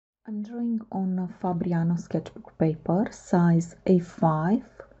I'm drawing on a Fabriano sketchbook paper, size A5,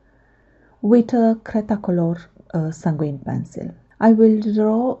 with a Cretacolor sanguine pencil. I will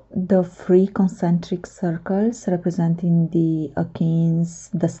draw the 3 concentric circles representing the achenes,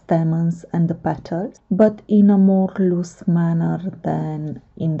 the stamens and the petals, but in a more loose manner than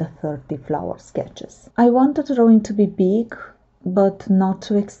in the 30 flower sketches. I want the drawing to be big, but not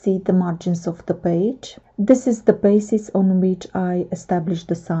to exceed the margins of the page. This is the basis on which I establish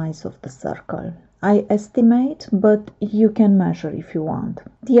the size of the circle. I estimate, but you can measure if you want.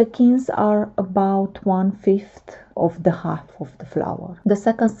 The achenes are about 1/5 of the half of the flower. The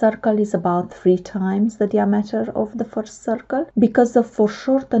second circle is about 3 times the diameter of the first circle. Because of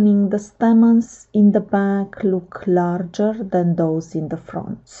foreshortening, the stamens in the back look larger than those in the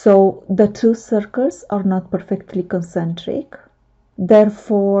front. So the 2 circles are not perfectly concentric.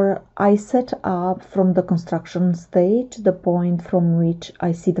 Therefore, I set up from the construction stage the point from which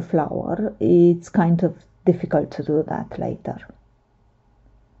I see the flower. It's kind of difficult to do that later.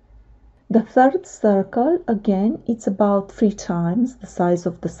 The third circle, again, it's about 3 times the size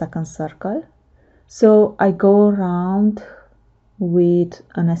of the second circle. So I go around with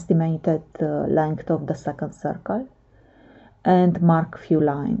an estimated length of the second circle and mark few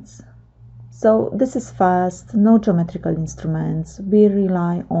lines. So this is fast, no geometrical instruments. We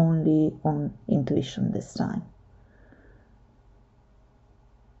rely only on intuition this time.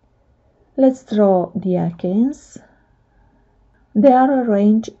 Let's draw the achenes. They are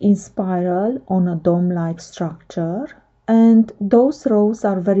arranged in spiral on a dome-like structure, and those rows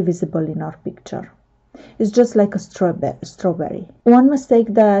are very visible in our picture. It's just like a strawberry. One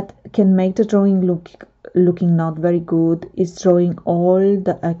mistake that can make the drawing looking not very good is drawing all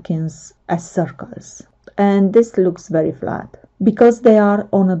the achenes as circles, and this looks very flat. Because they are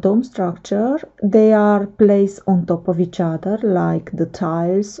on a dome structure, they are placed on top of each other like the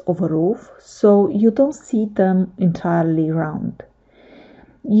tiles of a roof, so you don't see them entirely round.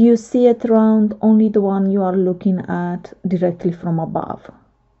 You see it round only the one you are looking at directly from above.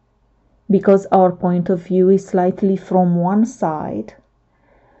 Because our point of view is slightly from one side,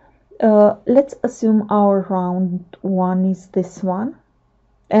 let's assume our round one is this one,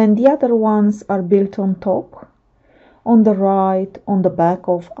 and the other ones are built on top, on the right, on the back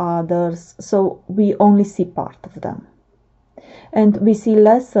of others, so we only see part of them. And we see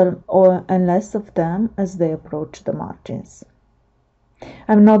less and less of them as they approach the margins.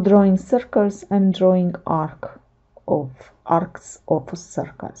 I'm not drawing circles, I'm drawing arcs of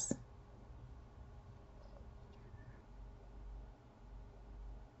circles.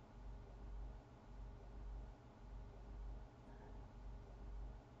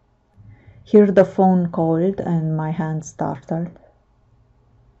 Here the phone called and my hand startled.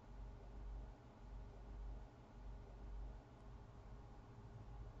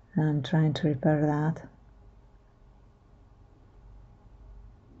 I'm trying to repair that.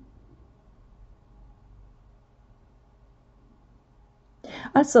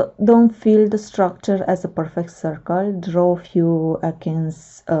 Also, don't feel the structure as a perfect circle. Draw a few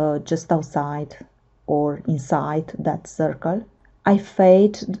achenes just outside or inside that circle. I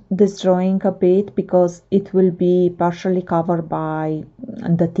fade this drawing a bit because it will be partially covered by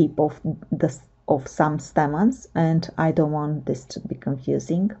the tip of some stamens, and I don't want this to be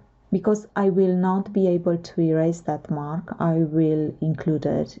confusing. Because I will not be able to erase that mark, I will include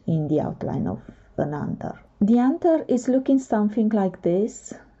it in the outline of an anther. The anther is looking something like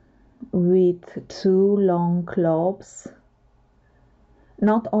this, with 2 long lobes.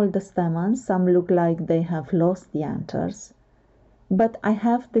 Not all the stamens, some look like they have lost the anthers. But I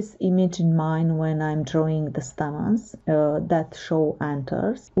have this image in mind when I'm drawing the stamens that show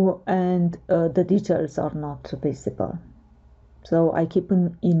anthers, and the details are not visible. So I keep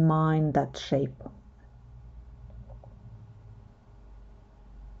in mind that shape.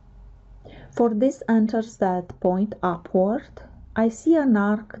 For these anthers that point upward, I see an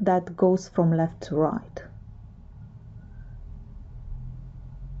arc that goes from left to right.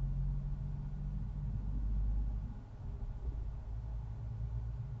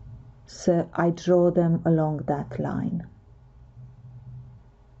 So I draw them along that line.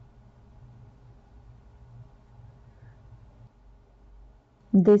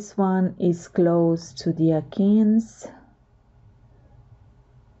 This one is close to the achenes.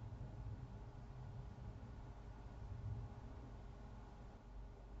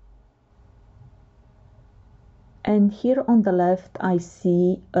 And here on the left I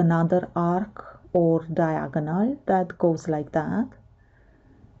see another arc or diagonal that goes like that.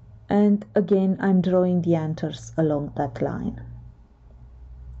 And again I'm drawing the anthers along that line.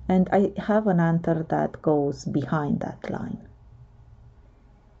 And I have an anther that goes behind that line.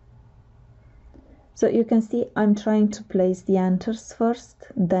 So you can see I'm trying to place the anthers first,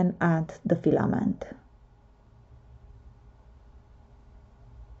 then add the filament.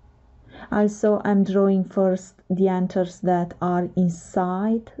 Also, I'm drawing first the anthers that are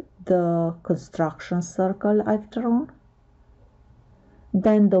inside the construction circle I've drawn,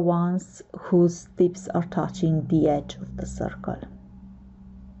 then the ones whose tips are touching the edge of the circle.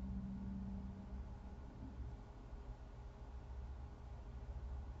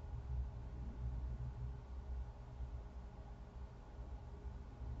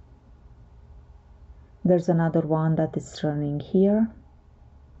 There's another one that is turning here.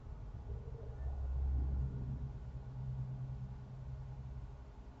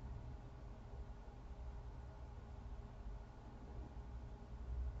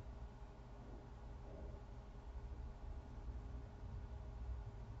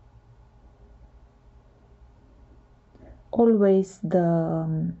 Always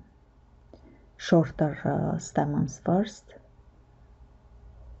the shorter stamens first.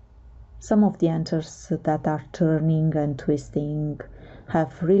 Some of the anthers that are turning and twisting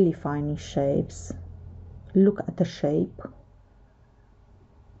have really fine shapes. Look at the shape.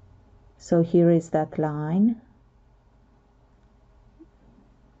 So here is that line.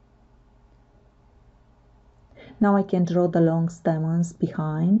 Now I can draw the long stamens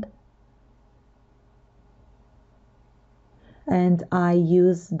behind. And I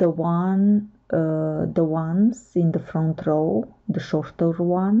use the ones in the front row, the shorter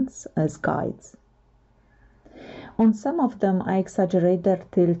ones, as guides. On some of them I exaggerate their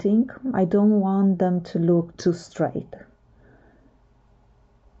tilting. I don't want them to look too straight.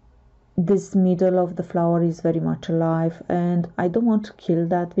 This middle of the flower is very much alive, and I don't want to kill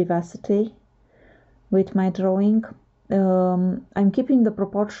that vivacity with my drawing. I'm keeping the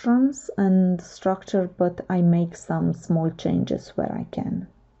proportions and structure, but I make some small changes where I can.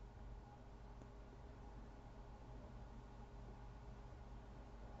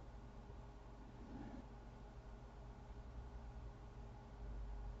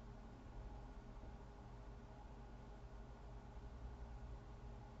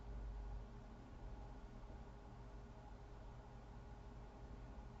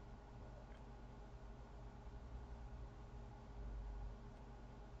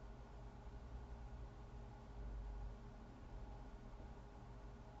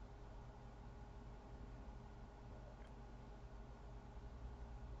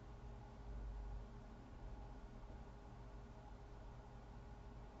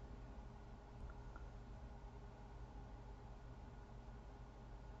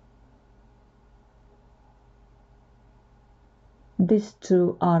 These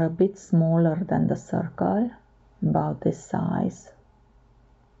two are a bit smaller than the circle, about this size.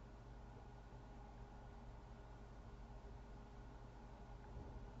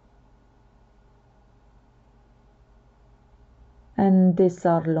 And these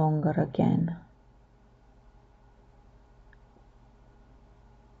are longer again.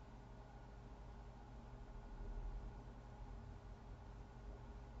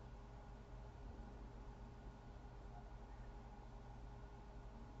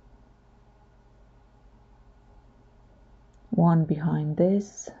 One behind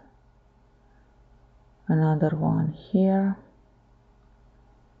this, another one here,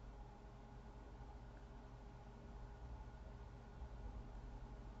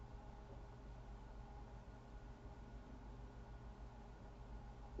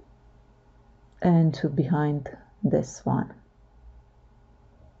 and two behind this one.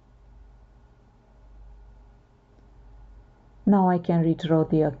 Now I can redraw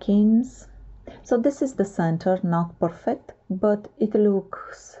the achenes. So this is the center, not perfect, but it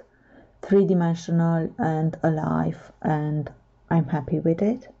looks three-dimensional and alive, and I'm happy with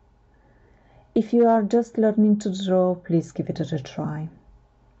it. If you are just learning to draw, please give it a try.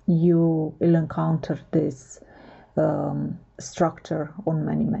 You will encounter this structure on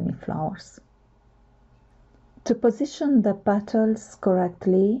many flowers. To position the petals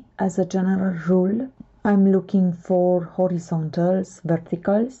correctly, as a general rule, I'm looking for horizontals,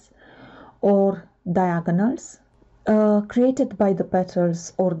 verticals, or diagonals created by the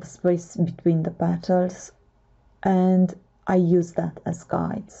petals or the space between the petals, and I use that as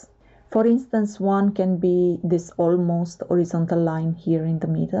guides. For instance, one can be this almost horizontal line here in the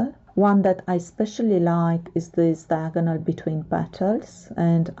middle. One that I especially like is this diagonal between petals,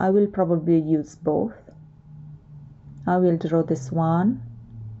 and I will probably use both. I will draw this one,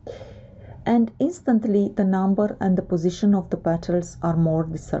 and instantly the number and the position of the petals are more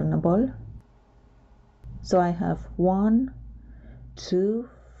discernible. So I have 1, 2,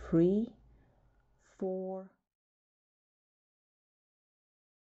 3, 4,